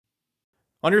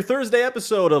On your Thursday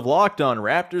episode of Locked On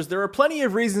Raptors, there are plenty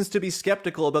of reasons to be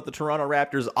skeptical about the Toronto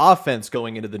Raptors offense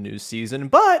going into the new season,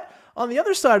 but on the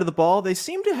other side of the ball, they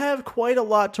seem to have quite a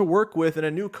lot to work with and a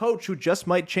new coach who just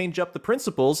might change up the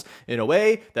principles in a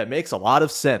way that makes a lot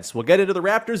of sense. We'll get into the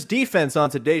Raptors defense on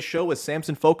today's show with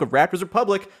Samson Folk of Raptors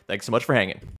Republic. Thanks so much for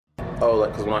hanging.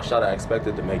 Because when I shot, I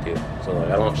expected to make it. So,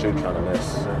 I don't shoot trying to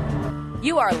miss.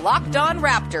 You are Locked On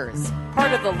Raptors,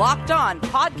 part of the Locked On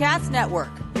Podcast Network,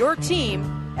 your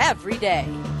team every day.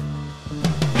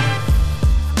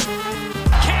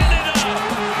 Canada,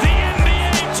 the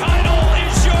NBA title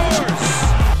is yours.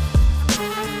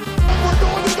 We're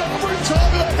going to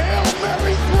overtime. A Hail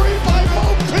Mary 3 by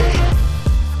Mopi.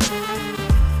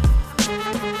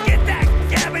 Get that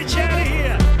garbage out of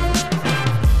here.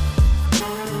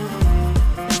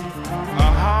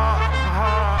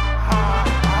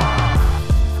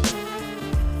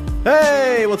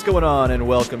 Hey, what's going on? And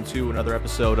welcome to another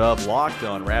episode of Locked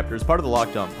On Raptors, part of the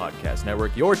Locked On Podcast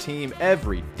Network, your team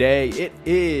every day. It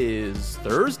is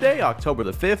Thursday, October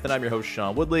the 5th, and I'm your host,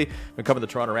 Sean Woodley. I've been covering the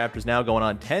Toronto Raptors now, going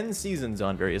on 10 seasons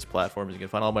on various platforms. You can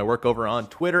find all my work over on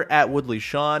Twitter at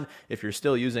WoodleySean. If you're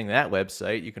still using that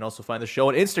website, you can also find the show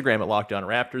on Instagram at Locked On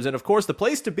Raptors. And of course, the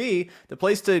place to be, the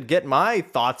place to get my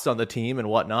thoughts on the team and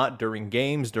whatnot during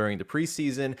games, during the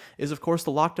preseason, is of course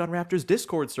the Locked On Raptors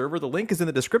Discord server. The link is in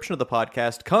the description of the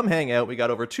podcast. Come hang out. We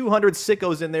got over 200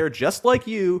 sickos in there just like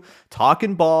you,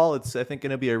 talking ball. It's, I think,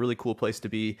 going to be a really cool place to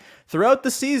be throughout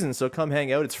the season, so come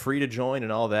hang out. It's free to join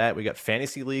and all that. We got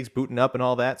fantasy leagues booting up and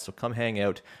all that, so come hang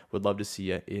out. Would love to see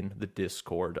you in the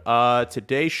Discord.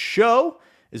 Today's show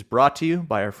is brought to you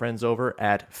by our friends over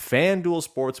at FanDuel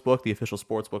Sportsbook, the official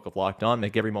sportsbook of Locked On.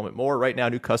 Make every moment more. Right now,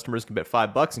 new customers can bet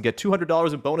 $5 and get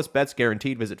 $200 in bonus bets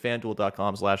guaranteed. Visit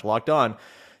FanDuel.com/lockedon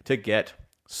to get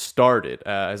started.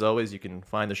 As always, you can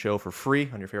find the show for free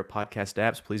on your favorite podcast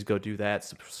apps. Please go do that.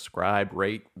 Subscribe,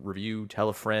 rate, review, tell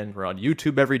a friend. We're on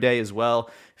YouTube every day as well.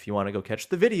 If you want to go catch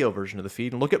the video version of the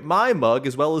feed and look at my mug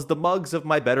as well as the mugs of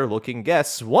my better looking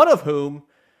guests, one of whom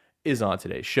is on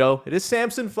today's show. It is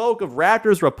Samson Folk of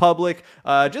Raptors Republic,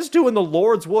 just doing the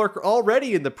Lord's work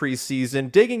already in the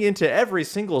preseason, digging into every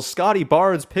single Scotty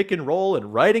Barnes pick and roll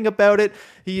and writing about it.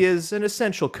 He is an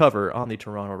essential cover on the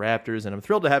Toronto Raptors, and I'm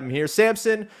thrilled to have him here.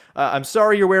 Samson, I'm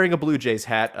sorry you're wearing a Blue Jays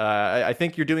hat. I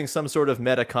think you're doing some sort of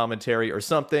meta commentary or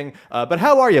something, but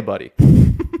how are you, buddy?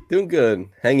 Doing good.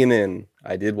 Hanging in.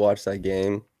 I did watch that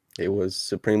game. It was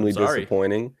supremely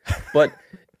disappointing, but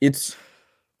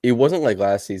it wasn't like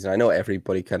last season. I know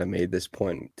everybody kind of made this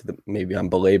point. Maybe I'm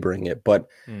belaboring it, but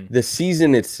the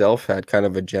season itself had kind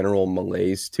of a general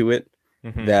malaise to it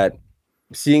that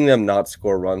seeing them not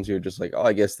score runs, you're just like, oh,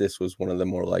 I guess this was one of the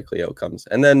more likely outcomes.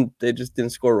 And then they just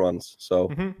didn't score runs. So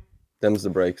them's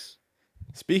the breaks.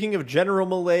 Speaking of general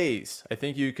malaise, I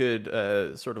think you could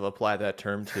sort of apply that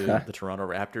term to the Toronto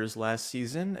Raptors last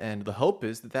season, and the hope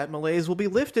is that malaise will be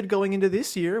lifted going into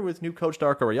this year with new coach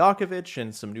Darko Rajakovic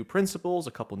and some new principles,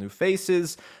 a couple new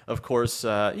faces. Of course,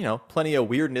 plenty of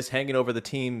weirdness hanging over the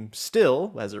team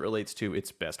still as it relates to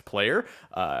its best player.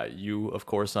 You, of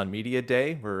course, on Media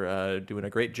Day, were doing a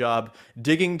great job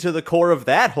digging to the core of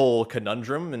that whole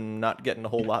conundrum and not getting a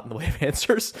whole lot in the way of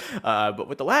answers. But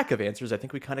with the lack of answers, I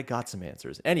think we kind of got some answers.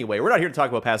 Anyway, we're not here to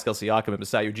talk about Pascal Siakam and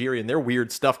Masai Ujiri and their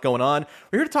weird stuff going on.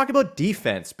 We're here to talk about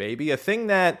defense, baby. A thing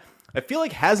that I feel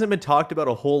like hasn't been talked about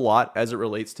a whole lot as it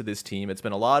relates to this team. It's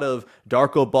been a lot of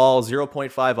Darko ball,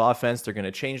 0.5 offense. They're going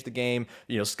to change the game.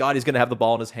 Scotty's going to have the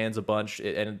ball in his hands a bunch.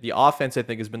 And the offense, I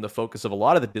think, has been the focus of a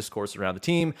lot of the discourse around the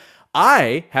team.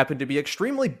 I happen to be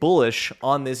extremely bullish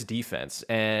on this defense,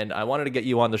 and I wanted to get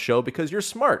you on the show because you're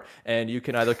smart, and you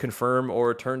can either confirm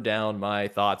or turn down my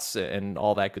thoughts and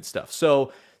all that good stuff.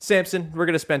 So, Samson, we're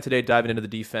going to spend today diving into the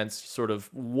defense, sort of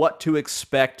what to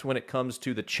expect when it comes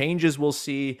to the changes we'll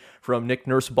see from Nick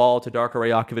Nurse ball to Darko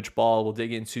Rajakovic ball. We'll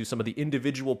dig into some of the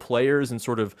individual players and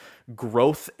sort of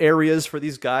growth areas for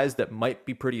these guys that might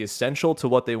be pretty essential to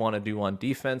what they want to do on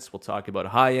defense. We'll talk about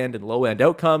high-end and low-end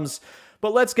outcomes.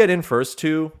 But let's get in first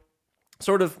to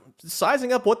sort of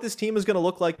sizing up what this team is going to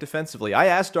look like defensively. I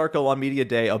asked Darko on Media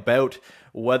Day about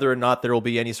whether or not there will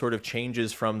be any sort of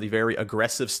changes from the very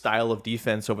aggressive style of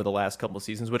defense over the last couple of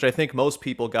seasons, which I think most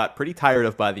people got pretty tired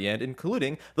of by the end,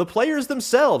 including the players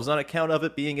themselves, on account of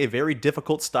it being a very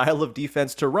difficult style of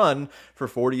defense to run for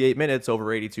 48 minutes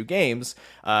over 82 games.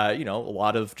 A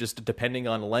lot of just depending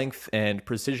on length and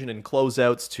precision and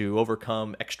closeouts to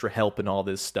overcome extra help and all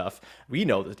this stuff. We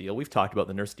know the deal. We've talked about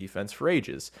the Nurse defense for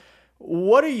ages.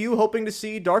 What are you hoping to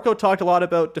see? Darko talked a lot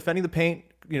about defending the paint,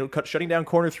 shutting down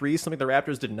corner threes, something the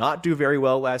Raptors did not do very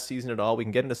well last season at all. We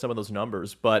can get into some of those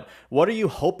numbers, but what are you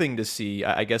hoping to see,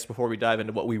 I guess, before we dive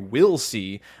into what we will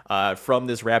see from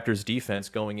this Raptors defense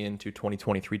going into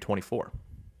 2023-24?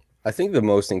 I think the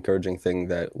most encouraging thing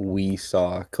that we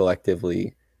saw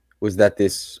collectively was that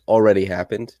this already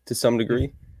happened to some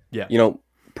degree. Yeah.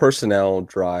 Personnel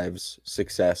drives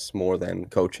success more than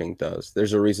coaching does.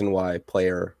 There's a reason why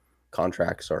player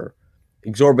contracts are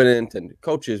exorbitant and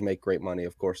coaches make great money,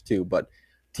 of course, too, but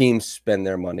teams spend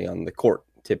their money on the court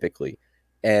typically.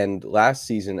 And last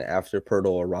season, after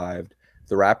Pirtle arrived,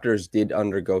 the Raptors did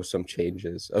undergo some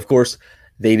changes. Of course,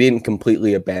 they didn't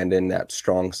completely abandon that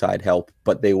strong side help,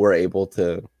 but they were able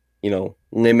to,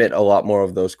 limit a lot more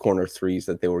of those corner threes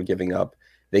that they were giving up.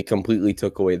 They completely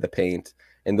took away the paint.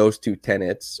 And those two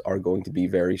tenets are going to be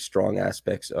very strong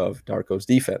aspects of Darko's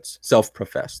defense,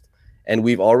 self-professed. And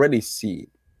we've already seen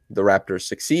the Raptors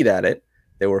succeed at it.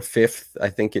 They were 5th, I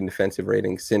think, in defensive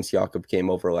rating since Jakob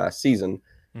came over last season.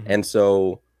 Mm-hmm. And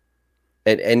so,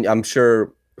 and I'm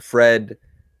sure Fred,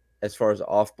 as far as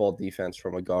off-ball defense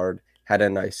from a guard, had a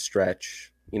nice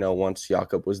stretch, once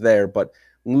Jakob was there. But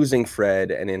losing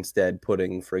Fred and instead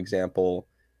putting, for example,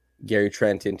 Gary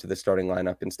Trent into the starting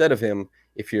lineup instead of him,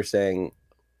 if you're saying,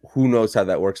 who knows how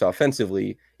that works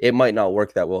offensively, it might not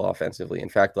work that well offensively. In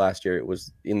fact, last year it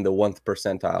was in the 1st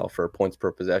percentile for points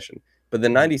per possession. But the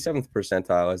 97th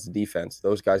percentile as a defense,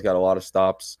 those guys got a lot of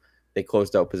stops. They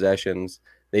closed out possessions.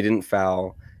 They didn't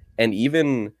foul. And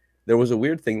even there was a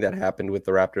weird thing that happened with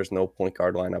the Raptors' no point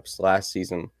guard lineups last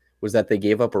season was that they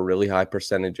gave up a really high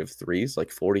percentage of threes, like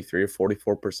 43 or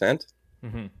 44%.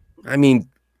 Mm-hmm. I mean,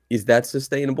 is that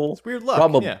sustainable? It's weird luck.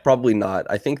 Probably not.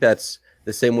 I think that's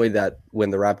the same way that when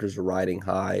the Raptors were riding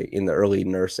high in the early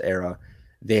Nurse era,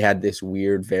 they had this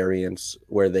weird variance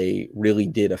where they really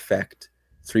did affect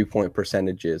 3-point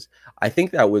percentages. I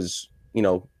think that was,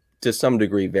 to some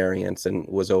degree variance and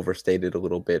was overstated a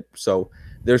little bit. So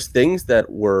there's things that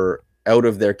were out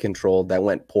of their control that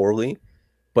went poorly.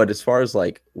 But as far as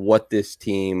like what this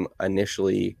team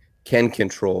initially can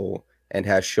control and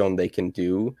has shown they can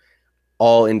do,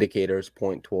 all indicators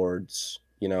point towards,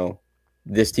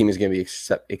 this team is going to be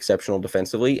exceptional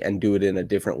defensively and do it in a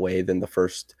different way than the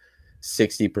first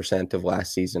 60% of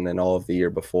last season and all of the year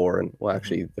before. And well,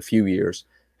 actually the few years.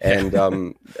 And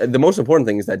the most important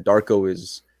thing is that Darko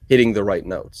is hitting the right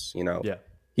notes. Yeah.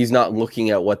 He's not looking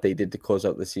at what they did to close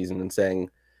out the season and saying,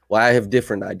 well, I have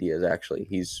different ideas. Actually,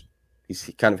 he's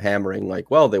kind of hammering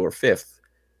like, well, they were 5th.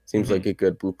 Seems like a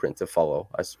good blueprint to follow,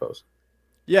 I suppose.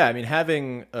 Yeah, I mean,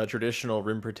 having a traditional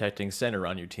rim-protecting center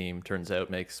on your team turns out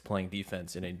makes playing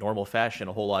defense in a normal fashion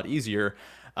a whole lot easier.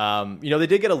 They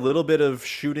did get a little bit of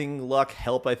shooting luck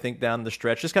help, I think, down the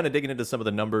stretch. Just kind of digging into some of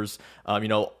the numbers.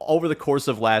 Over the course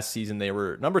of last season, they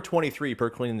were number 23 per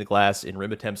cleaning the glass in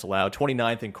rim attempts allowed,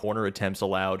 29th in corner attempts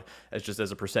allowed,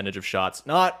 as a percentage of shots.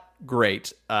 Not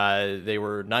great. They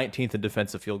were 19th in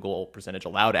defensive field goal percentage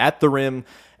allowed at the rim,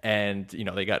 and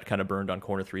they got kind of burned on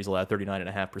corner threes, allowed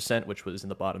 39.5%, which was in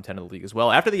the bottom 10 of the league as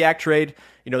well. After the Yak trade,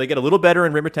 they get a little better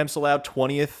in rim attempts allowed,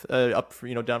 20th,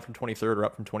 down from 23rd or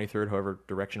up from 23rd, however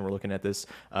direction we're looking at this.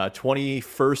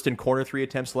 21st in corner three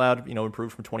attempts allowed,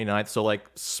 improved from 29th. So like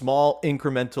small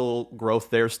incremental growth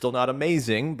there, still not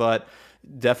amazing, but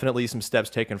definitely some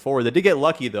steps taken forward. They did get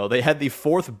lucky, though. They had the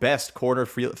 4th best corner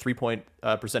 3-point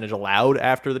percentage allowed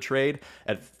after the trade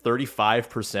at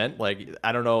 35%. Like,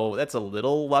 I don't know. That's a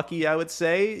little lucky, I would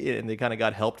say. And they kind of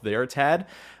got helped there a tad.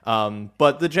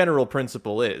 But the general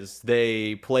principle is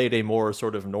they played a more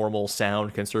sort of normal,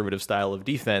 sound, conservative style of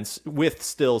defense with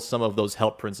still some of those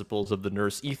help principles of the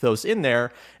Nurse ethos in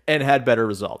there and had better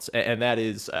results. And that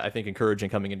is, I think, encouraging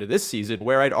coming into this season,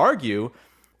 where I'd argue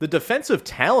the defensive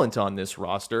talent on this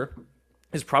roster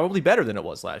is probably better than it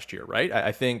was last year, right?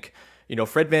 I think,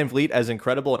 Fred VanVleet, as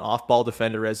incredible an off-ball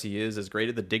defender as he is, as great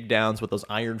at the dig downs with those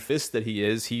iron fists that he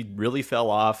is, he really fell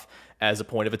off as a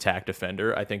point of attack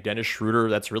defender. I think Dennis Schroeder,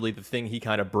 that's really the thing he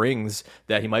kind of brings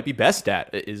that he might be best at,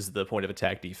 is the point of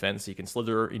attack defense. He can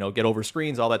slither, get over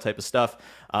screens, all that type of stuff.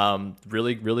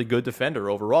 Really, really good defender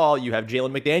overall. You have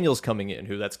Jalen McDaniels coming in,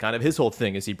 who that's kind of his whole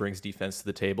thing, is he brings defense to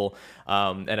the table.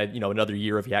 Another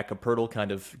year of Jakob Poeltl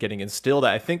kind of getting instilled.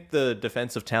 I think the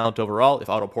defensive talent overall, if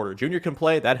Otto Porter Jr. can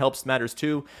play, that helps matters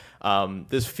too.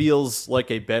 This feels like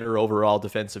a better overall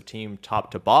defensive team top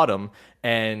to bottom.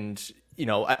 And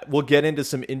we'll get into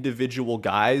some individual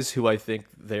guys who I think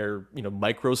their,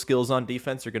 micro skills on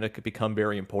defense are going to become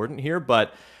very important here.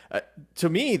 But to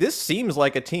me, this seems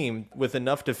like a team with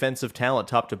enough defensive talent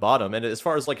top to bottom. And as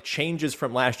far as like changes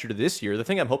from last year to this year, the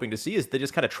thing I'm hoping to see is they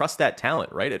just kind of trust that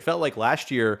talent, right? It felt like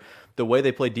last year, the way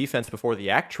they played defense before the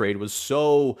Act trade was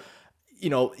so,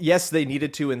 yes, they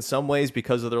needed to in some ways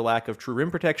because of their lack of true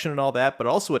rim protection and all that, but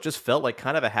also it just felt like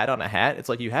kind of a hat on a hat. It's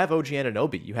like you have OG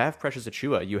Anunoby, you have Precious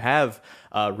Achiuwa, you have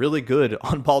really good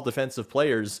on-ball defensive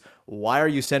players. Why are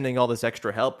you sending all this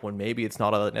extra help when maybe it's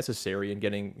not all that necessary and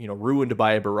getting, ruined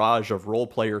by a barrage of role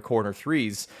player corner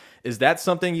threes? Is that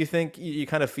something you think you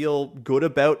kind of feel good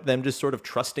about, them just sort of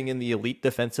trusting in the elite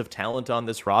defensive talent on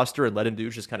this roster and letting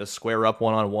dudes just kind of square up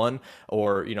one-on-one,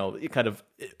 or, kind of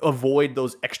avoid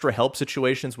those extra help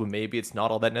situations when maybe it's not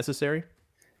all that necessary?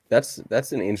 That's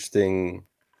an interesting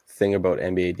thing about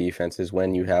NBA defense, is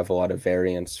when you have a lot of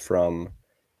variance from,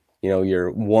 your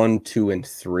 1, 2, and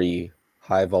 3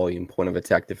 high volume point of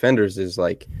attack defenders, is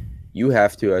like you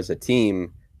have to, as a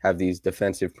team, have these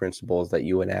defensive principles that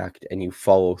you enact and you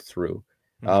follow through.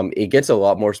 It gets a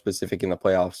lot more specific in the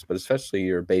playoffs, but especially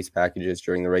your base packages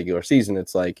during the regular season.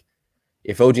 It's like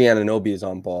if OG Anunoby is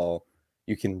on ball,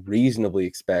 you can reasonably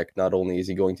expect not only is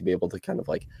he going to be able to kind of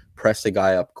like press a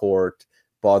guy up court,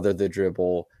 bother the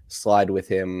dribble, slide with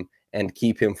him, and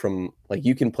keep him from, like,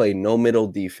 you can play no middle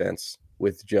defense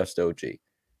with just OG.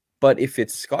 But if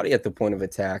it's Scotty at the point of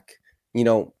attack,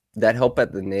 that help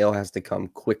at the nail has to come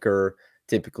quicker.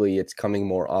 Typically, it's coming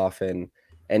more often.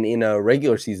 And in a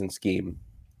regular season scheme,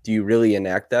 do you really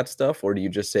enact that stuff? Or do you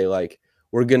just say, like,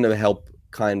 we're going to help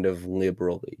kind of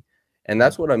liberally? And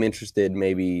that's what I'm interested,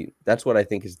 maybe that's what I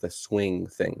think is the swing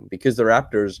thing. Because the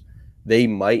Raptors, they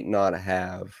might not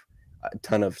have a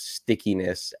ton of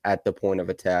stickiness at the point of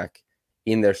attack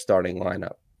in their starting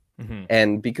lineup.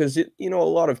 And because, a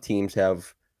lot of teams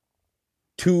have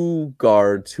 2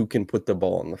 guards who can put the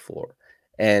ball on the floor.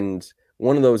 And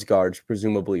one of those guards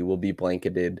presumably will be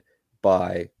blanketed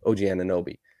by OG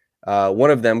Anunoby. One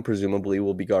of them presumably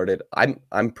will be guarded.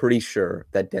 I'm pretty sure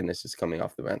that Dennis is coming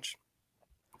off the bench.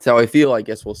 That's how I feel. I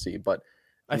guess we'll see. But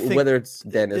I think whether it's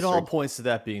Dennis, it all points to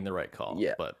that being the right call.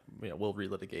 Yeah. But we'll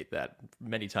relitigate that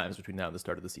many times between now and the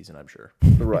start of the season, I'm sure.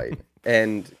 Right.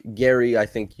 And Gary, I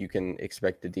think you can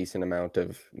expect a decent amount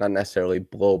of, not necessarily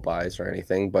blow-bys or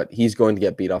anything, but he's going to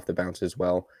get beat off the bounce as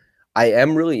well. I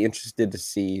am really interested to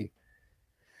see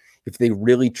if they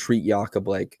really treat Jakob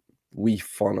like we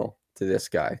funnel to this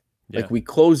guy. Yeah. Like we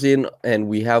close in and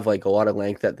we have like a lot of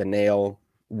length at the nail.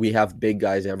 We have big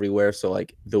guys everywhere. So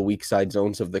like the weak side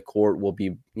zones of the court will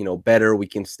be, better. We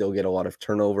can still get a lot of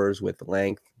turnovers with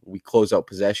length. We close out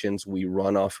possessions. We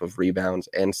run off of rebounds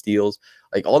and steals.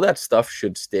 Like all that stuff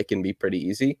should stick and be pretty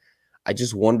easy. I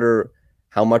just wonder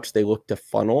how much they look to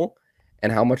funnel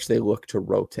and how much they look to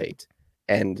rotate.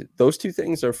 And those two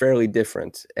things are fairly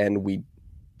different. And we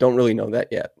don't really know that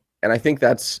yet. And I think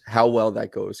that's how well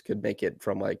that goes could make it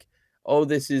from like, oh,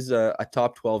 this is a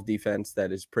top 12 defense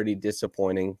that is pretty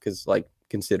disappointing because, like,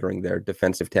 considering their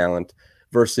defensive talent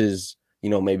versus,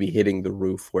 maybe hitting the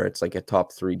roof where it's like a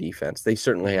top 3 defense. They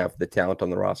certainly have the talent on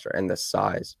the roster and the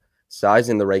size. Size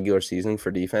in the regular season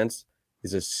for defense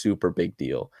is a super big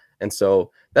deal. And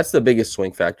so that's the biggest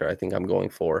swing factor I think I'm going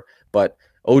for. But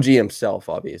OG himself,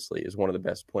 obviously, is one of the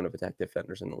best point of attack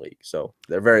defenders in the league. So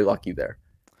they're very lucky there.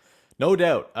 No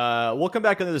doubt. We'll come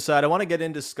back on the other side. I want to get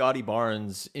into Scotty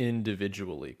Barnes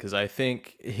individually because I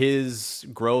think his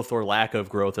growth or lack of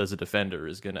growth as a defender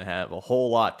is going to have a whole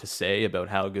lot to say about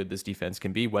how good this defense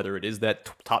can be, whether it is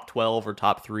that top 12 or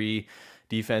top 3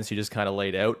 defense you just kind of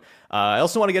laid out. I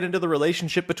also want to get into the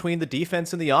relationship between the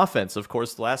defense and the offense. Of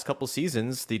course, the last couple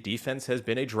seasons, the defense has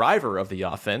been a driver of the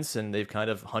offense, and they've kind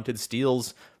of hunted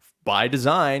steals by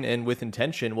design and with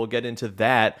intention. We'll get into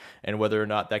that and whether or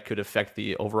not that could affect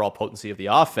the overall potency of the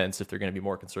offense if they're going to be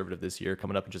more conservative this year,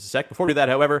 coming up in just a sec. Before we do that,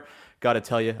 however, got to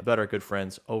tell you about our good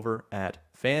friends over at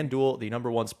FanDuel, the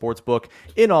 #1 sports book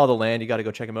in all the land. You got to go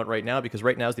check them out right now because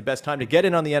right now is the best time to get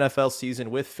in on the NFL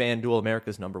season with FanDuel,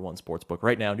 America's #1 sports book.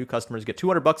 Right now, new customers get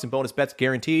 $200 in bonus bets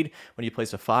guaranteed when you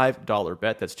place a $5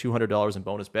 bet. That's $200 in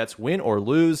bonus bets, win or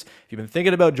lose. If you've been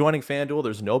thinking about joining FanDuel,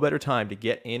 there's no better time to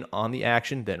get in on the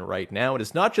action than right now. And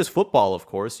it's not just football, of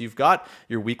course. You've got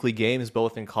your weekly games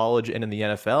both in college and in the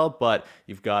NFL, but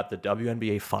you've got the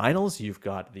WNBA finals. You've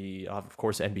got the, of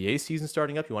course, NBA season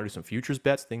starting up. You want to do some futures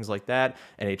bets, things like that.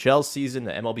 NHL season.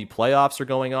 The MLB playoffs are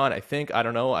going on. I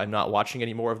don't know. I'm not watching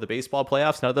any more of the baseball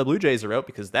playoffs now that the Blue Jays are out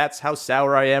because that's how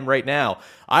sour I am right now.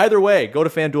 Either way, go to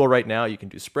FanDuel right now. You can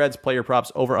do spreads, player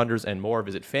props, over-unders, and more.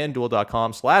 Visit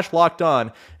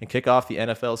FanDuel.com/lockedon and kick off the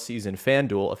NFL season.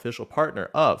 FanDuel, official partner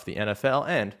of the NFL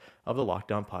and of the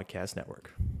Locked On Podcast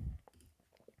Network.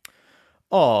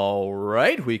 All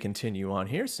right, we continue on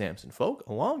here. Samson Folk,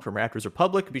 along from Raptors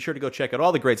Republic. Be sure to go check out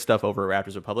all the great stuff over at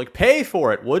Raptors Republic. Pay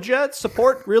for it, would ya?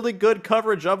 Support really good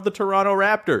coverage of the Toronto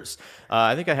Raptors.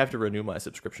 I think I have to renew my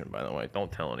subscription, by the way. Don't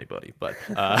tell anybody, but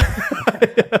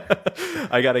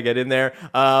I got to get in there.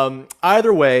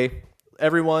 Either way,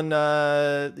 everyone,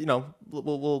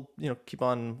 we'll keep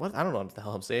on. What I don't know what the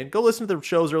hell I'm saying. Go listen to the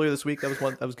shows earlier this week. That was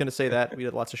one I was going to say that we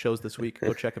did lots of shows this week.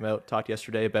 Go check them out. Talked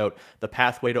yesterday about the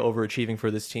pathway to overachieving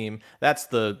for this team. That's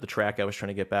the track I was trying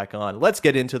to get back on. Let's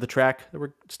get into the track that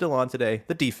we're still on today.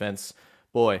 The defense.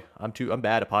 Boy, I'm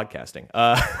bad at podcasting.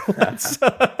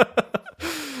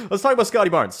 Let's talk about Scotty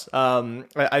Barnes.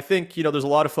 I think, there's a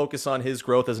lot of focus on his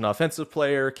growth as an offensive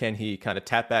player. Can he kind of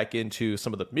tap back into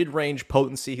some of the mid-range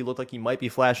potency he looked like he might be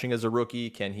flashing as a rookie?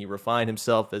 Can he refine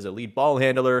himself as a lead ball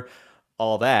handler?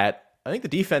 All that. I think the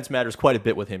defense matters quite a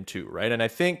bit with him too, right? And I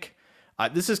think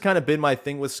this has kind of been my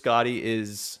thing with Scotty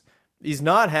is he's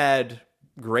not had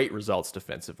great results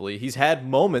defensively. He's had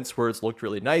moments where it's looked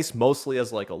really nice, mostly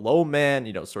as like a low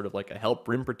man, sort of like a help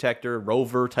rim protector,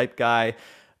 rover type guy.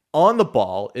 On the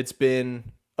ball, it's been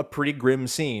a pretty grim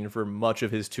scene for much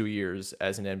of his 2 years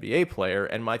as an NBA player.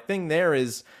 And my thing there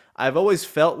is I've always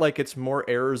felt like it's more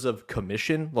errors of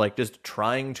commission, like just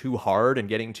trying too hard and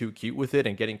getting too cute with it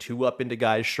and getting too up into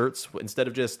guys' shirts instead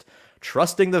of just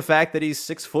trusting the fact that he's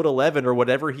 6'11" or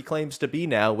whatever he claims to be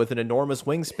now with an enormous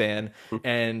wingspan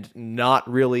and not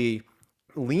really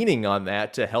leaning on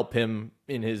that to help him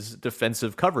in his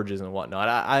defensive coverages and whatnot.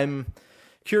 I'm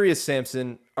curious,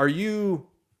 Samson, are you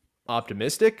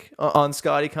optimistic on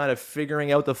Scotty kind of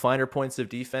figuring out the finer points of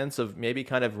defense, of maybe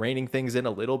kind of reining things in a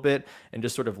little bit and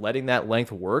just sort of letting that length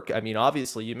work? I mean,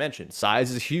 obviously you mentioned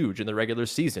size is huge in the regular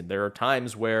season. There are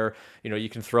times where, you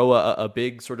can throw a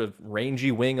big sort of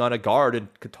rangy wing on a guard and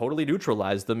could totally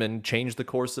neutralize them and change the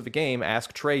course of a game.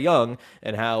 Ask Trae Young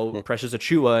and how Precious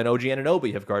Achiuwa and OG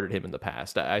Anunoby have guarded him in the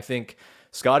past. I think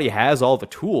Scotty has all the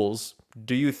tools.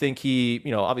 Do you think he,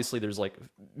 obviously there's like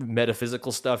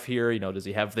metaphysical stuff here, does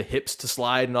he have the hips to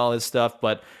slide and all this stuff,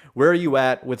 but where are you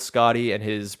at with Scotty and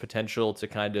his potential to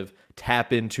kind of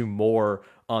tap into more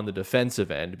on the defensive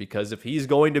end? Because if he's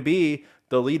going to be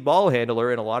the lead ball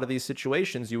handler in a lot of these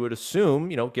situations, you would assume,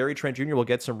 Gary Trent Jr. will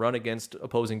get some run against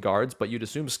opposing guards, but you'd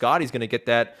assume Scotty's going to get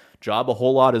that job a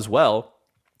whole lot as well.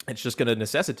 It's just going to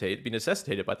be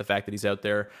necessitated by the fact that he's out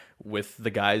there with the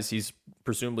guys he's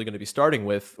presumably going to be starting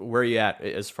with. Where are you at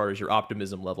as far as your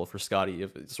optimism level for Scotty,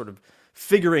 of sort of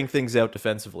figuring things out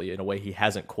defensively in a way he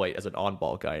hasn't quite as an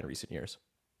on-ball guy in recent years?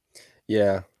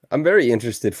 Yeah, I'm very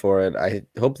interested for it. I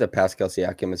hope that Pascal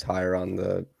Siakam is higher on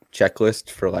the checklist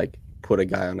for like put a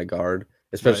guy on a guard,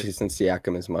 especially since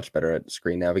Siakam is much better at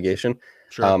screen navigation.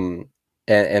 Sure.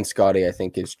 And Scotty, I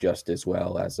think, is just as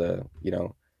well as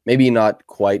maybe not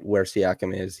quite where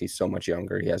Siakam is. He's so much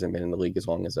younger. He hasn't been in the league as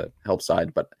long as a help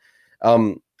side. But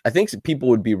I think people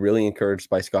would be really encouraged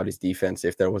by Scotty's defense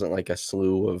if there wasn't like a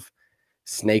slew of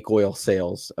snake oil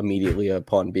sales immediately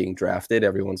upon being drafted.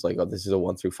 Everyone's like, oh, this is a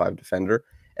 1 through 5 defender.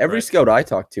 Every scout I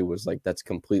talked to was like, that's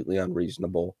completely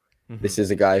unreasonable. Mm-hmm. This is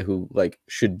a guy who like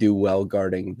should do well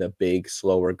guarding the big,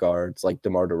 slower guards like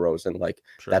DeMar DeRozan. Like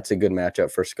that's a good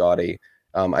matchup for Scotty.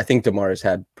 I think DeMar has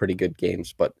had pretty good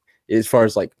games, but as far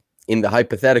as like in the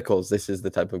hypotheticals, this is the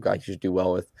type of guy you should do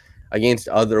well with against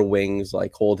other wings,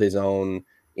 like hold his own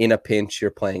in a pinch.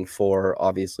 You're playing 4.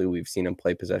 Obviously, we've seen him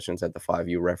play possessions at the 5.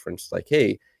 You referenced like,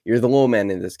 hey, you're the low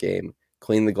man in this game.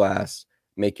 Clean the glass,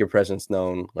 make your presence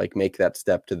known, like make that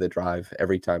step to the drive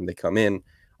every time they come in.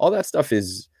 All that stuff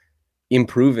is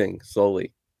improving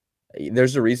slowly.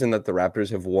 There's a reason that the Raptors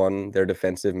have won their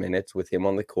defensive minutes with him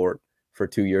on the court for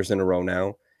 2 years in a row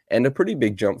now. And a pretty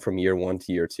big jump from year 1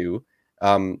 to year 2.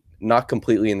 Not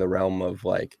completely in the realm of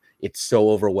like, it's so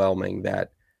overwhelming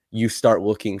that you start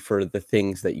looking for the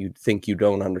things that you think you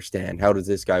don't understand. How does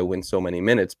this guy win so many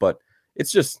minutes? But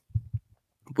it's just,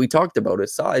 we talked about it.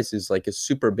 Size is like a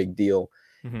super big deal.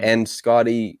 Mm-hmm. And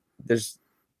Scotty, there's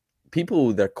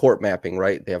people, they're court mapping,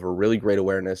 right? They have a really great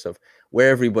awareness of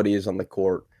where everybody is on the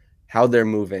court, how they're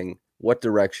moving, what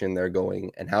direction they're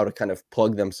going, and how to kind of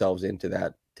plug themselves into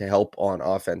that to help on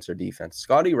offense or defense.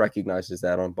 Scotty recognizes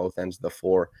that on both ends of the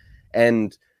floor.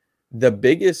 And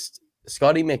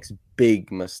Scotty makes big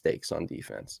mistakes on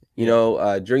defense.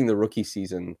 During the rookie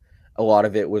season, a lot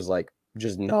of it was like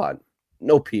just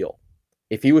no peel.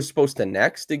 if he was supposed to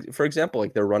next, for example,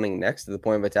 like they're running next to the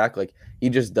point of attack, like he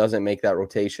just doesn't make that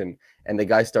rotation and the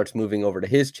guy starts moving over to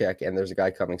his check and there's a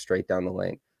guy coming straight down the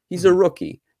lane. He's a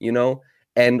rookie, you know?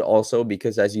 And also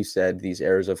because, as you said, these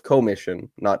errors of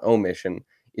commission, not omission,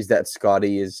 is that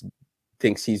Scotty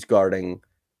thinks he's guarding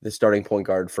the starting point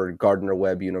guard for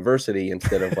Gardner-Webb University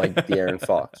instead of like De'Aaron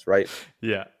Fox, right?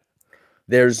 Yeah.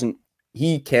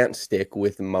 He can't stick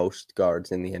with most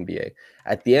guards in the NBA.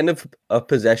 At the end of a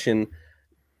possession,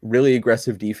 really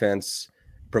aggressive defense,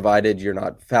 provided you're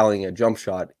not fouling a jump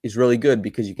shot, is really good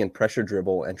because you can pressure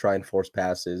dribble and try and force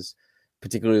passes,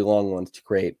 particularly long ones, to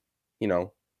create,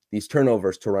 these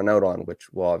turnovers to run out on,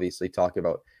 which we'll obviously talk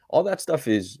about. All that stuff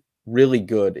is really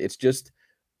good. It's just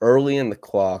early in the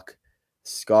clock,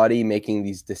 Scotty making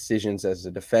these decisions as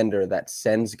a defender that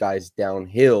sends guys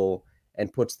downhill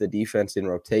and puts the defense in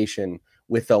rotation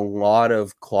with a lot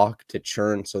of clock to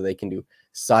churn so they can do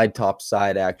side top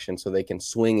side action, so they can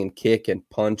swing and kick and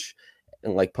punch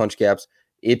and like punch gaps.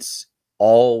 It's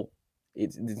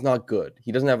not good.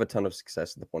 He doesn't have a ton of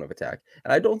success at the point of attack.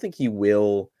 And I don't think he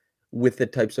will with the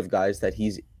types of guys that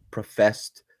he's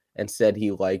professed and said he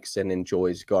likes and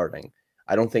enjoys guarding.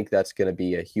 I don't think that's going to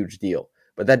be a huge deal.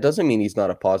 But that doesn't mean he's not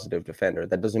a positive defender.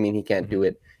 That doesn't mean he can't do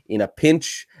it in a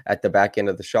pinch at the back end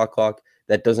of the shot clock.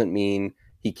 That doesn't mean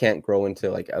he can't grow into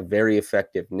like a very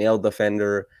effective nail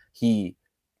defender. He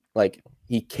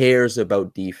cares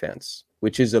about defense,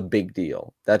 which is a big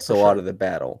deal. That's a lot of the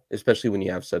battle, especially when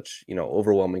you have such,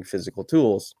 overwhelming physical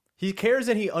tools. He cares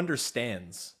and he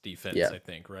understands defense, I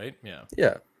think, right? Yeah.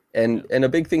 Yeah. And a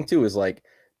big thing too is like,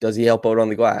 does he help out on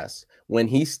the glass? When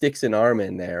he sticks an arm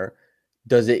in there,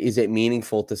 is it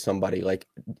meaningful to somebody? Like,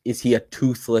 is he a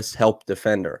toothless help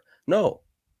defender? No,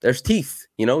 there's teeth,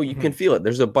 you can feel it.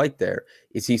 There's a bite there.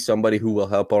 Is he somebody who will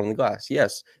help out on the glass?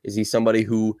 Yes. Is he somebody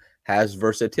who has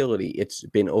versatility? It's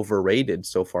been overrated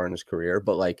so far in his career,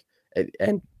 but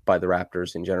and by the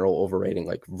Raptors in general, overrating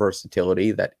like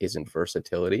versatility that isn't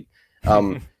versatility.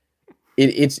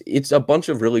 It's a bunch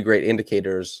of really great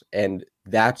indicators, and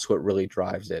that's what really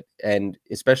drives it. And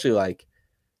especially like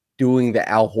doing the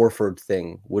Al Horford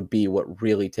thing would be what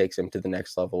really takes him to the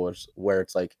next level, where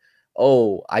it's like,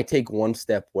 oh, I take one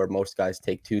step where most guys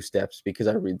take two steps because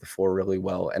I read the floor really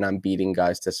well and I'm beating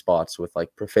guys to spots with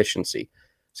like proficiency.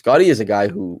 Scotty is a guy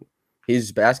who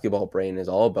his basketball brain is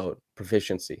all about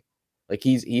proficiency. Like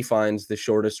he finds the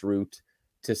shortest route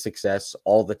to success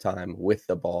all the time with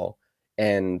the ball.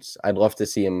 And I'd love to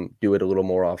see him do it a little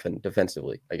more often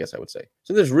defensively, I guess I would say.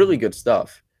 So there's really good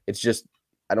stuff. It's just,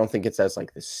 I don't think it's as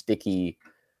like the sticky,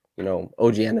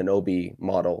 OG Anunoby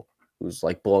model who's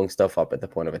like blowing stuff up at the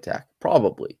point of attack.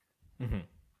 Probably. Mm-hmm.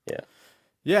 Yeah.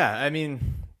 Yeah. I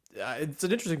mean, it's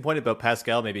an interesting point about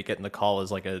Pascal maybe getting the call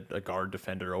as like a guard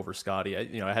defender over Scotty.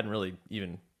 I hadn't really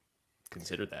even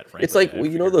considered that, frankly. It's like,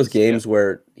 those games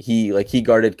where he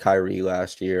guarded Kyrie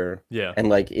last year. Yeah. And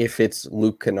like, if it's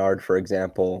Luke Kennard, for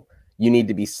example, you need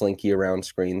to be slinky around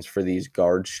screens for these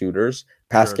guard shooters.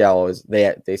 Pascal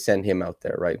they send him out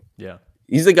there, right? Yeah.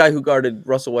 He's the guy who guarded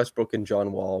Russell Westbrook and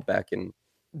John Wall back in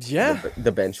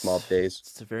the bench mob days.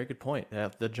 It's a very good point. Yeah,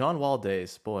 the John Wall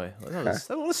days, boy, that was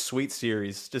a sweet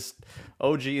series. Just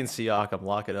OG and Siakam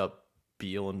locking up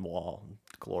Beal and Wall,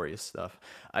 glorious stuff.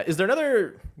 Is there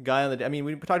another guy on the? I mean,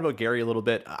 we talked about Gary a little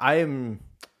bit. I'm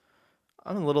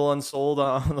a little unsold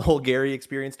on the whole Gary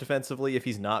experience defensively if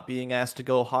he's not being asked to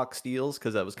go hawk steals,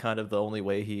 because that was kind of the only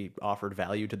way he offered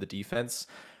value to the defense.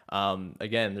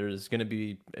 Again, there's going to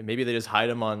be, maybe they just hide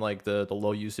him on like the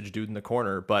low usage dude in the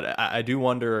corner, but I do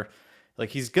wonder, like,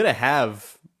 he's going to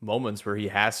have moments where he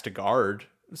has to guard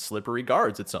slippery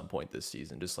guards at some point this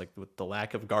season, just like with the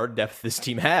lack of guard depth this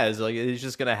team has. Like, he's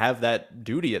just going to have that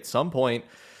duty at some point.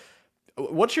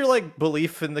 What's your like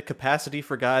belief in the capacity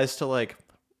for guys to like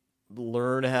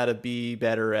learn how to be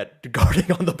better at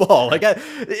guarding on the ball? Like,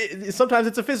 sometimes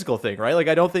it's a physical thing, right? Like,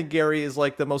 I don't think Gary is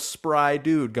like the most spry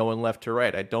dude going left to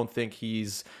right. I don't think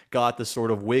he's got the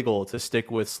sort of wiggle to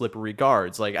stick with slippery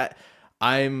guards. Like,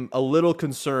 I'm a little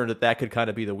concerned that could kind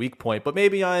of be the weak point, but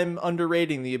maybe I'm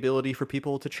underrating the ability for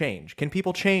people to change. Can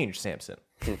people change, Samson?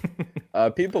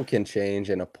 People can change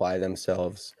and apply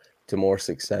themselves to more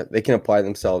success. They can apply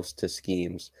themselves to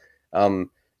schemes.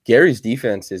 Gary's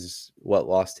defense is what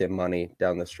lost him money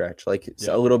down the stretch. Like,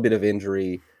 a little bit of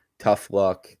injury, tough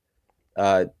luck.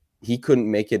 He couldn't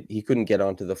make it. He couldn't get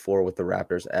onto the floor with the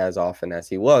Raptors as often as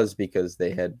he was because they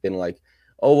had been like,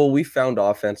 oh, well, we found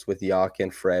offense with Yak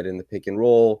and Fred in the pick and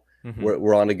roll. Mm-hmm.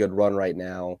 We're on a good run right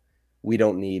now. We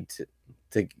don't need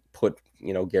to put,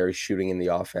 Gary shooting in the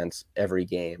offense every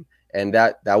game. And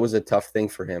that was a tough thing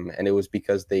for him. And it was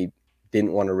because they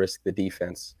didn't want to risk the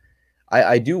defense.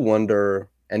 I do wonder,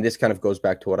 and this kind of goes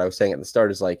back to what I was saying at the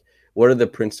start, is like, what are the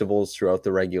principles throughout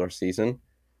the regular season?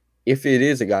 If it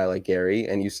is a guy like Gary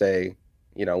and you say,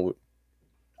 you know,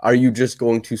 are you just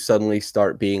going to suddenly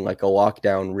start being like a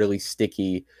lockdown, really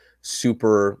sticky,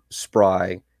 super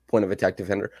spry point of attack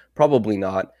defender? Probably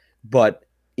not. But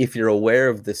if you're aware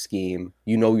of the scheme,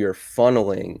 you know you're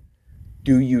funneling.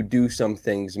 Do you do some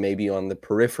things maybe on the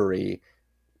periphery,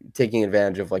 taking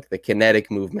advantage of like the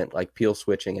kinetic movement, like peel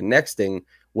switching and nexting,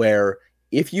 where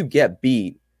if you get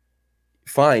beat,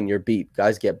 fine, you're beat.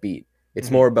 Guys get beat.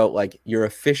 It's more about like your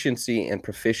efficiency and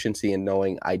proficiency in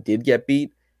knowing I did get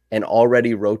beat and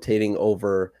already rotating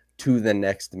over to the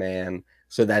next man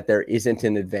so that there isn't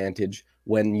an advantage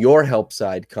when your help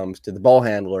side comes to the ball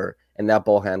handler and that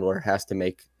ball handler has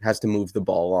to move the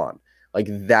ball on. Like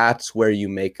that's where you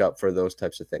make up for those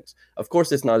types of things. Of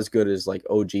course, it's not as good as like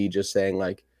OG just saying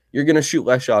like you're gonna shoot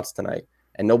less shots tonight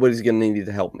and nobody's gonna need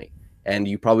to help me and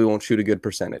you probably won't shoot a good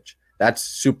percentage.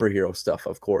 That's superhero stuff,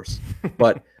 of course.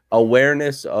 But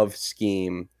awareness of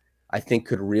scheme, I think,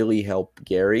 could really help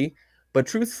Gary. But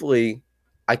truthfully,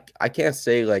 I can't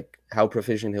say like how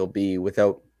proficient he'll be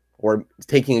without, or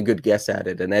taking a good guess at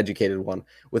it, an educated one,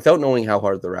 without knowing how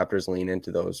hard the Raptors lean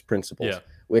into those principles,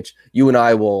 which you and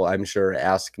I will, I'm sure,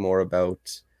 ask more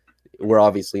about. We're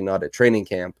obviously not at training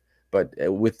camp, but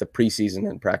with the preseason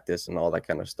and practice and all that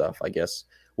kind of stuff, I guess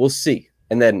we'll see.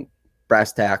 And then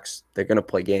brass tacks, they're going to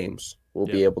play games. We'll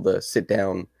be able to sit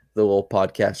down, the little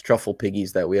podcast truffle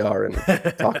piggies that we are, and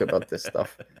talk about this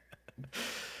stuff.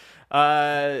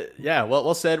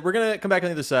 Well said. We're going to come back on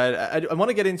the other side. I want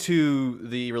to get into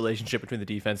the relationship between the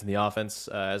defense and the offense,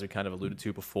 as we kind of alluded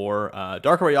to before.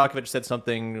 Darko Rajakovic said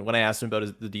something when I asked him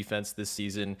about the defense this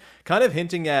season, kind of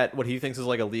hinting at what he thinks is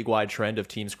like a league-wide trend of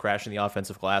teams crashing the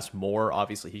offensive glass more.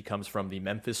 Obviously, he comes from the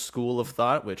Memphis school of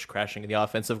thought, which crashing the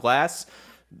offensive glass,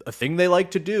 a thing they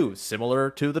like to do, similar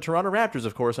to the Toronto Raptors,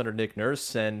 of course, under Nick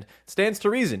Nurse, and stands to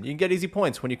reason. You can get easy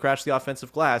points when you crash the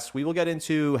offensive glass. We will get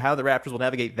into how the Raptors will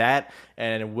navigate that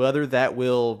and whether that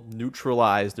will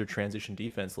neutralize their transition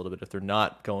defense a little bit if they're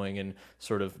not going and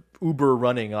sort of uber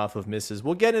running off of misses.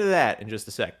 We'll get into that in just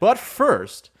a sec. But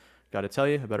first, got to tell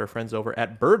you about our friends over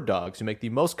at Bird Dogs, who make the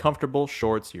most comfortable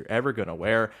shorts you're ever going to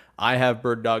wear. I have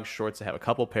Bird Dogs shorts. I have a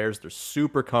couple pairs. They're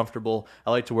super comfortable.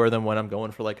 I like to wear them when I'm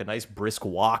going for like a nice brisk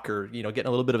walk or, getting a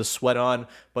little bit of a sweat on,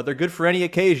 but they're good for any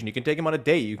occasion. You can take them on a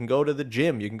date. You can go to the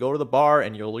gym. You can go to the bar,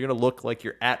 and you're going to look like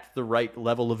you're at the right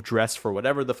level of dress for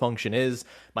whatever the function is.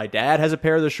 My dad has a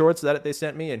pair of the shorts that they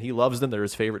sent me, and he loves them. They're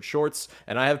his favorite shorts.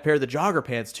 And I have a pair of the jogger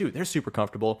pants too. They're super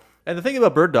comfortable. And the thing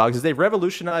about Bird Dogs is they've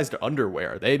revolutionized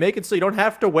underwear. They make it so you don't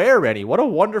have to wear any. What a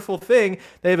wonderful thing.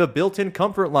 They have a built-in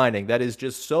comfort lining that is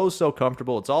just so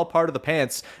comfortable. It's all part of the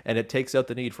pants, and it takes out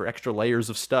the need for extra layers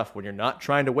of stuff when you're not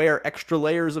trying to wear extra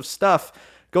layers of stuff.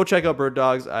 Go check out Bird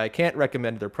Dogs. I can't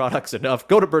recommend their products enough.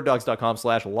 Go to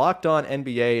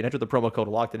birddogs.com/LockedOnNBA and enter the promo code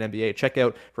LockedOnNBA. Check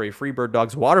out for a free Bird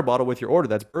Dogs water bottle with your order.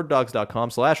 That's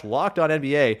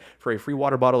birddogs.com/LockedOnNBA for a free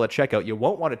water bottle at checkout. You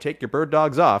won't want to take your Bird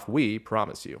Dogs off. We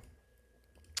promise you.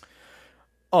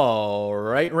 All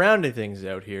right, rounding things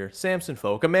out here. Samson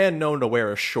Folk, a man known to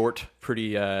wear a short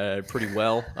pretty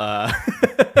well.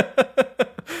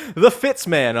 The Fits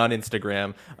Man on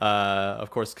Instagram. Of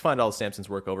course, find all of Samson's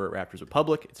work over at Raptors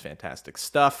Republic. It's fantastic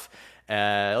stuff.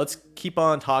 Let's keep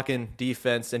on talking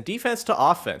defense and defense to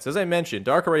offense. As I mentioned,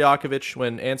 Darko Rajakovic,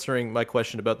 when answering my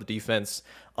question about the defense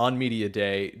on Media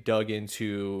Day, dug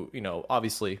into,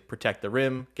 obviously protect the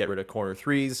rim, get rid of corner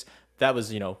threes. That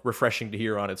was, refreshing to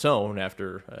hear on its own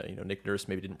after, Nick Nurse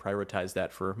maybe didn't prioritize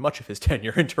that for much of his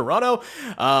tenure in Toronto.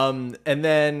 And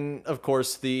then, of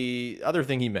course, the other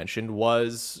thing he mentioned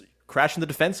was crashing the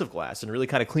defensive glass and really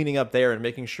kind of cleaning up there and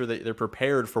making sure that they're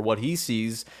prepared for what he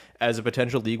sees as a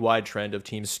potential league-wide trend of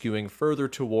teams skewing further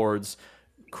towards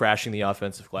crashing the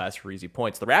offensive glass for easy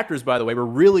points. The Raptors, by the way, were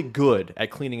really good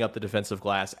at cleaning up the defensive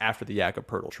glass after the Jakob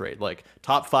Poeltl trade. Like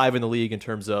top 5 in the league in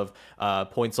terms of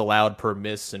points allowed per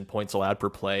miss and points allowed per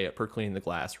play per cleaning the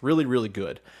glass. Really, really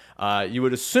good. You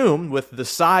would assume with the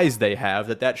size they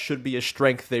have that should be a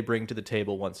strength they bring to the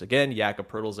table once again.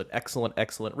 Jakob Poeltl's an excellent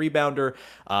rebounder,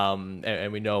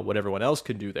 and we know what everyone else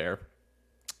can do there.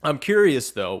 I'm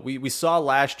curious, though. We saw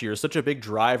last year such a big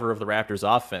driver of the Raptors'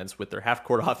 offense, with their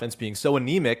half-court offense being so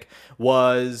anemic,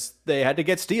 was they had to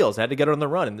get steals, had to get on the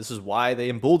run, and this is why they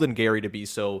emboldened Gary to be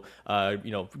so,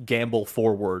 gamble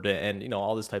forward and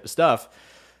all this type of stuff.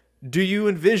 Do you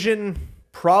envision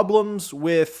problems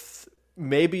with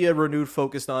maybe a renewed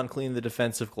focus on cleaning the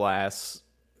defensive glass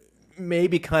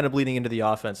maybe kind of bleeding into the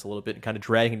offense a little bit and kind of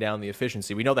dragging down the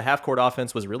efficiency. We know the half-court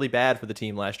offense was really bad for the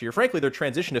team last year. Frankly, their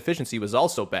transition efficiency was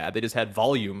also bad. They just had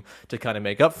volume to kind of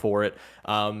make up for it.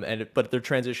 But their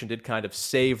transition did kind of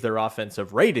save their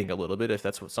offensive rating a little bit, if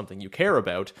that's something you care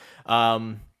about.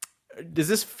 Does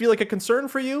this feel like a concern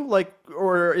for you?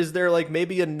 Or is there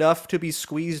maybe enough to be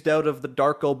squeezed out of the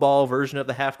Darko Ball version of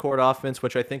the half-court offense,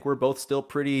 which I think we're both still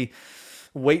pretty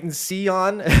wait and see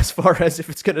on as far as if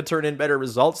it's going to turn in better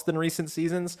results than recent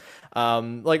seasons? How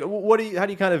do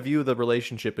you kind of view the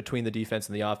relationship between the defense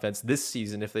and the offense this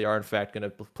season, if they are in fact going to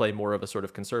play more of a sort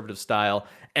of conservative style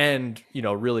and,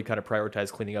 really kind of prioritize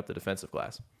cleaning up the defensive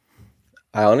glass?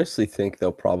 I honestly think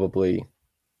they'll probably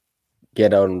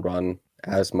get out and run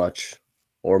as much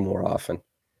or more often.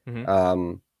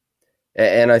 Mm-hmm.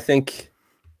 And I think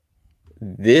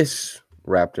this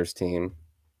Raptors team,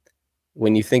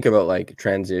 when you think about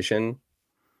transition,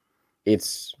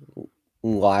 it's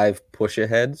live push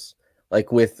aheads.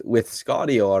 With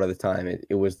Scotty, a lot of the time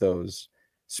it was those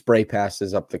spray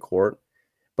passes up the court,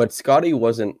 but Scotty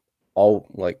wasn't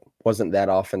that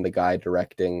often the guy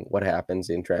directing what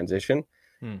happens in transition.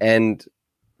 And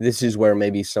this is where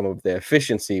maybe some of the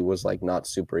efficiency was not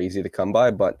super easy to come by,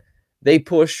 but they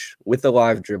push with the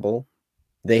live dribble.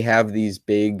 They have these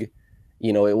big,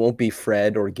 it won't be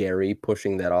Fred or Gary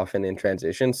pushing that often in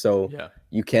transition. So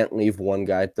you can't leave one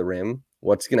guy at the rim.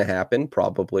 What's going to happen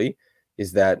probably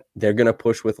is that they're going to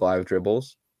push with live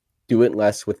dribbles, do it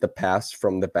less with the pass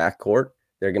from the backcourt.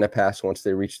 They're going to pass once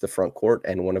they reach the front court,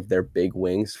 and one of their big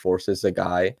wings forces a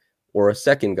guy or a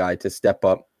second guy to step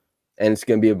up. And it's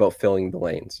going to be about filling the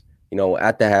lanes,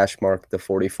 at the hash mark, the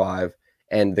 45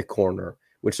 and the corner,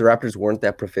 which the Raptors weren't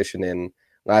that proficient in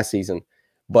last season.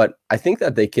 But I think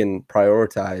that they can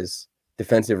prioritize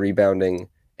defensive rebounding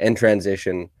and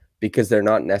transition because they're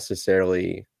not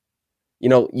necessarily,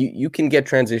 you can get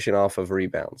transition off of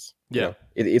rebounds. Yeah.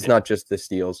 It's not just the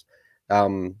steals.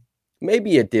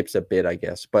 Maybe it dips a bit, I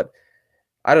guess. But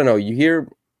I don't know.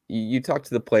 You talk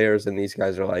to the players and these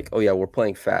guys are like, oh, yeah, we're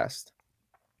playing fast.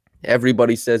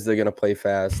 Everybody says they're going to play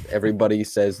fast. Everybody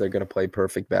says they're going to play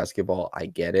perfect basketball. I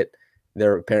get it.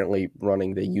 They're apparently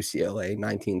running the UCLA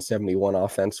 1971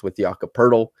 offense with Jakob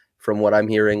Poeltl, from what I'm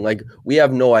hearing. We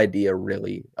have no idea,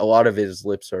 really. A lot of it is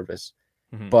lip service.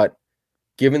 Mm-hmm. But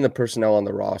given the personnel on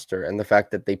the roster and the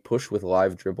fact that they push with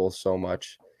live dribbles so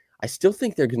much, I still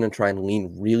think they're going to try and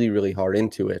lean really, really hard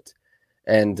into it.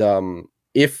 And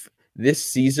if this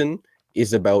season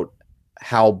is about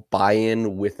how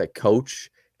buy-in with a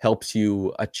coach helps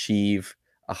you achieve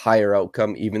a higher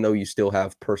outcome, even though you still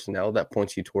have personnel that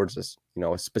points you towards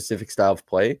a specific style of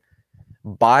play,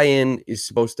 buy-in is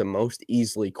supposed to most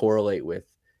easily correlate with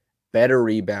better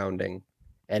rebounding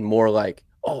and more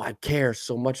oh, I care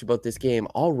so much about this game.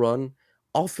 I'll run,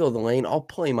 I'll fill the lane, I'll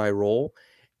play my role.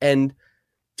 And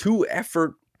two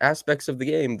effort aspects of the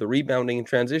game, the rebounding and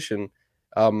transition,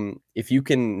 if you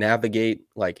can navigate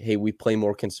hey, we play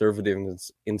more conservative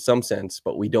in some sense,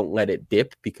 but we don't let it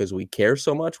dip because we care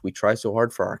so much. We try so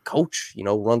hard for our coach,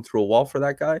 run through a wall for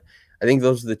that guy. I think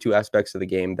those are the two aspects of the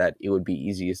game that it would be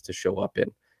easiest to show up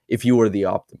in if you were the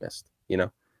optimist,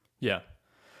 Yeah.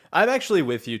 I'm actually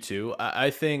with you too.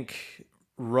 I think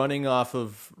running off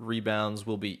of rebounds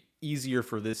will be easier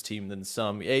for this team than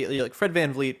some. Fred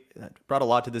VanVleet brought a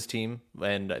lot to this team,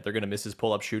 and they're going to miss his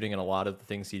pull-up shooting and a lot of the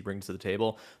things he brings to the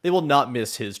table. They will not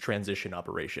miss his transition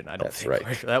operation, I don't think.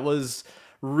 Right. That was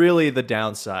really the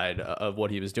downside of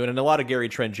what he was doing. And a lot of Gary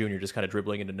Trent Jr. just kind of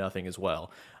dribbling into nothing as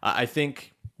well. I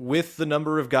think with the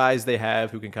number of guys they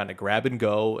have who can kind of grab and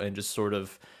go and just sort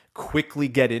of quickly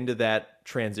get into that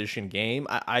transition game,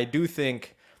 I do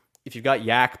think if you've got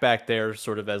Yak back there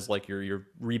sort of as your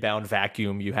rebound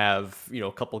vacuum, you have,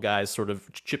 a couple guys sort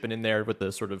of chipping in there with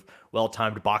the sort of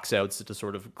well-timed box outs to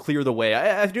sort of clear the way.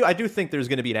 I do think there's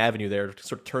going to be an avenue there to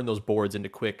sort of turn those boards into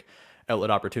quick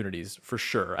outlet opportunities for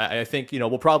sure. I think,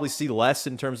 we'll probably see less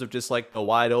in terms of just a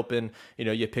wide open,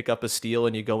 you pick up a steal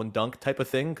and you go and dunk type of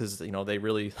thing. Cause they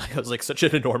really, it was such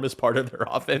an enormous part of their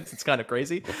offense. It's kind of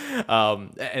crazy.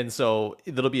 And so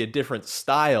there'll be a different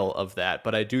style of that,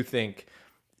 but I do think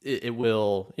it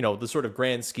will, the sort of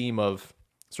grand scheme of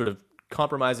sort of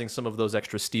compromising some of those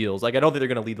extra steals. I don't think they're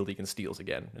going to lead the league in steals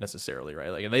again necessarily,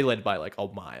 right? And they led by a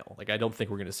mile. I don't think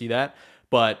we're going to see that.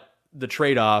 But the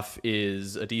trade-off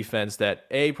is a defense that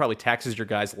A, probably taxes your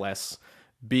guys less.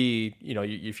 B,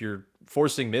 if you're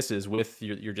forcing misses with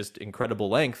your just incredible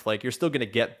length, you're still going to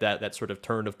get that sort of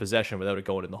turn of possession without it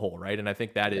going in the hole, right? And I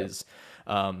think that is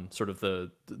sort of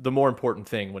the more important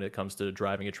thing when it comes to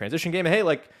driving a transition game. Hey,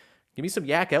 give me some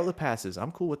Yak outlet passes.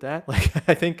 I'm cool with that.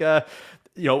 I think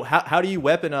how do you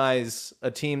weaponize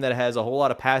a team that has a whole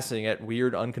lot of passing at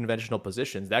weird, unconventional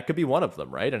positions? That could be one of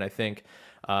them, right? And I think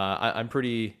I'm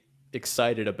pretty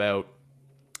excited about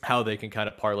how they can kind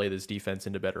of parlay this defense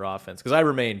into better offense, because I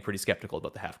remain pretty skeptical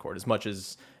about the half court as much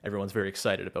as everyone's very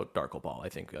excited about Darko Ball. I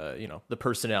think the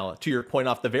personnel, to your point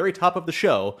off the very top of the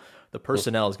show, the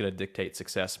personnel is going to dictate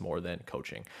success more than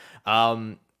coaching.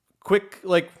 Quick,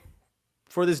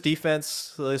 for this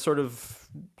defense, they sort of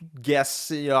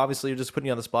guess, obviously you're just putting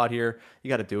you on the spot here. You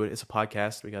got to do it. It's a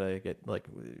podcast. We got to get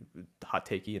hot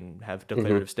takey and have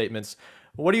declarative statements.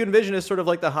 What do you envision as sort of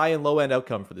the high and low end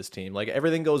outcome for this team?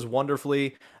 Everything goes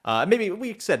wonderfully. Maybe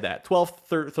we said that 12th,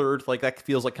 third, that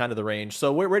feels like kind of the range.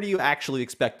 So where do you actually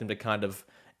expect them to kind of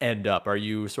end up? Are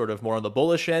you sort of more on the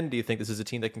bullish end? Do you think this is a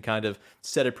team that can kind of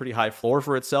set a pretty high floor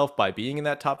for itself by being in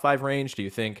that top 5 range? Do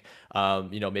you think,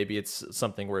 maybe it's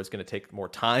something where it's going to take more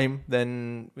time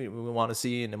than we want to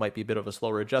see, and it might be a bit of a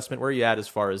slower adjustment? Where are you at as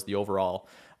far as the overall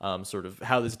sort of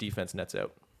how this defense nets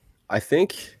out? I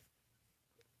think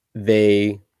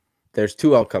there's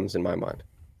 2 outcomes in my mind.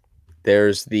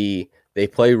 There's they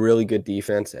play really good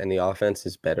defense and the offense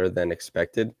is better than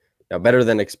expected. Now, better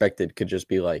than expected could just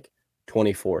be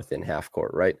 24th in half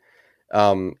court, right?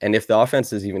 And if the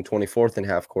offense is even 24th in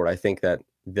half court, I think that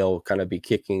they'll kind of be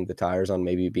kicking the tires on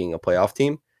maybe being a playoff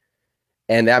team.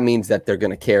 And that means that they're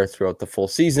going to care throughout the full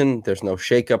season. There's no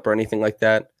shakeup or anything like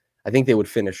that. I think they would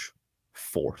finish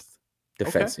 4th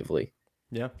defensively.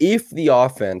 Okay. Yeah. If the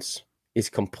offense is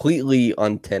completely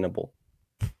untenable,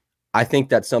 I think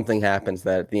that something happens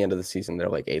that at the end of the season, they're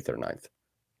 8th or 9th.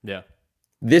 Yeah.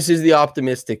 This is the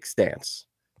optimistic stance.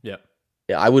 Yeah.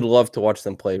 Yeah, I would love to watch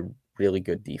them play really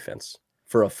good defense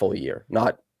for a full year,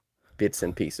 not bits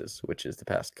and pieces, which is the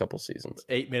past couple seasons.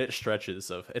 8-minute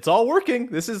stretches of it's all working.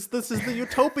 This is the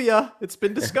utopia. It's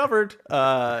been discovered.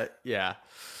 Yeah,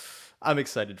 I'm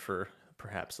excited for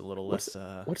perhaps a little less.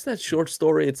 What's that short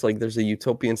story? It's there's a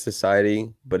utopian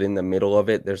society, but in the middle of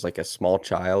it, there's a small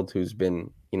child who's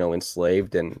been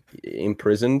enslaved and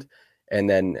imprisoned, and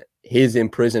then his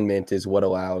imprisonment is what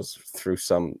allows through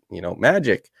some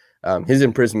magic. His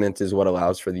imprisonment is what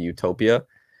allows for the utopia.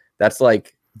 That's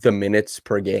the minutes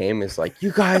per game is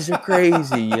you guys are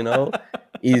crazy,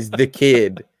 is the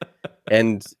kid.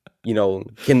 And,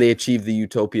 can they achieve the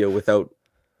utopia without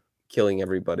killing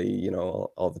everybody,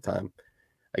 all the time?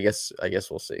 I guess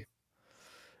we'll see.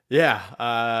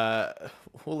 Yeah,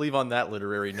 we'll leave on that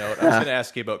literary note. I was going to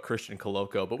ask you about Christian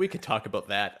Coloco, but we could talk about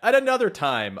that at another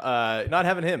time. Not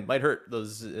having him might hurt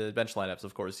those bench lineups,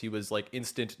 of course. He was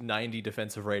instant 90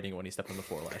 defensive rating when he stepped on the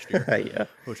floor last year, Yeah.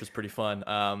 Which was pretty fun.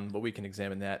 But we can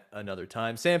examine that another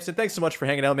time. Samson, thanks so much for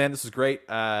hanging out, man. This is great.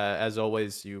 As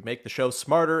always, you make the show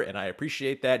smarter, and I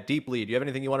appreciate that deeply. Do you have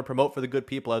anything you want to promote for the good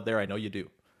people out there? I know you do.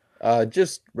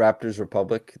 Just Raptors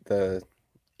Republic.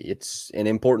 It's an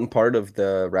important part of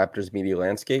the Raptors media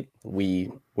landscape. We're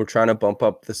trying to bump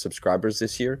up the subscribers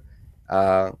this year.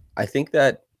 I think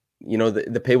that,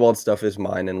 the paywalled stuff is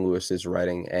mine and Lewis's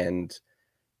writing. And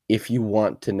if you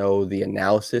want to know the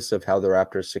analysis of how the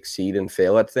Raptors succeed and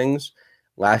fail at things,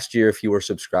 last year, if you were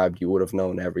subscribed, you would have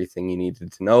known everything you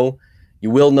needed to know.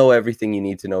 You will know everything you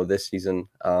need to know this season.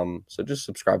 So just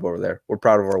subscribe over there. We're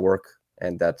proud of our work,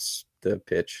 and that's the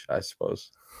pitch, I suppose.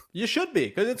 You should be,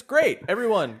 because it's great.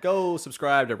 Everyone, go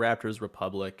subscribe to Raptors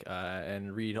Republic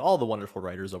and read all the wonderful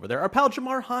writers over there. Our pal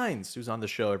Jamar Hines, who's on the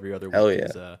show every other week,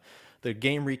 is the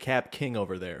game recap king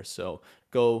over there. So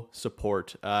go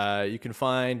support. You can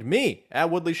find me at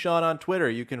Woodley Sean on Twitter.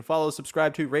 You can follow,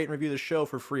 subscribe to, rate, and review the show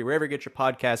for free wherever you get your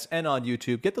podcasts and on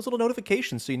YouTube. Get those little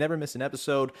notifications so you never miss an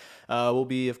episode. We'll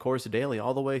be, of course, daily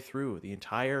all the way through the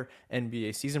entire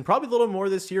NBA season. Probably a little more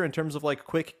this year in terms of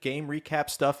quick game recap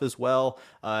stuff as well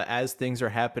as things are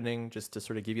happening, just to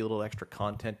sort of give you a little extra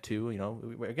content too.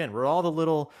 Again, we're all the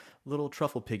little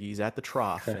truffle piggies at the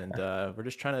trough, and we're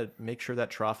just trying to make sure that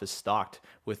trough is stocked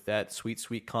with that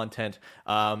sweet content.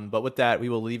 But with that, we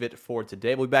will leave it for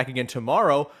today. We'll be back again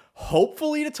tomorrow,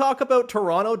 hopefully to talk about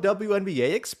Toronto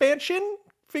WNBA expansion.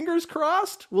 Fingers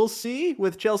crossed. We'll see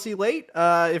with Chelsea late.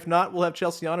 If not, we'll have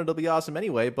Chelsea on. It'll be awesome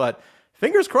anyway. But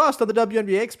fingers crossed on the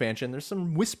WNBA expansion. There's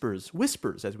some whispers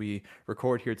as we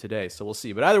record here today. So we'll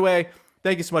see. But either way,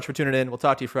 thank you so much for tuning in. We'll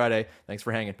talk to you Friday. Thanks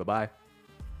for hanging. Bye-bye.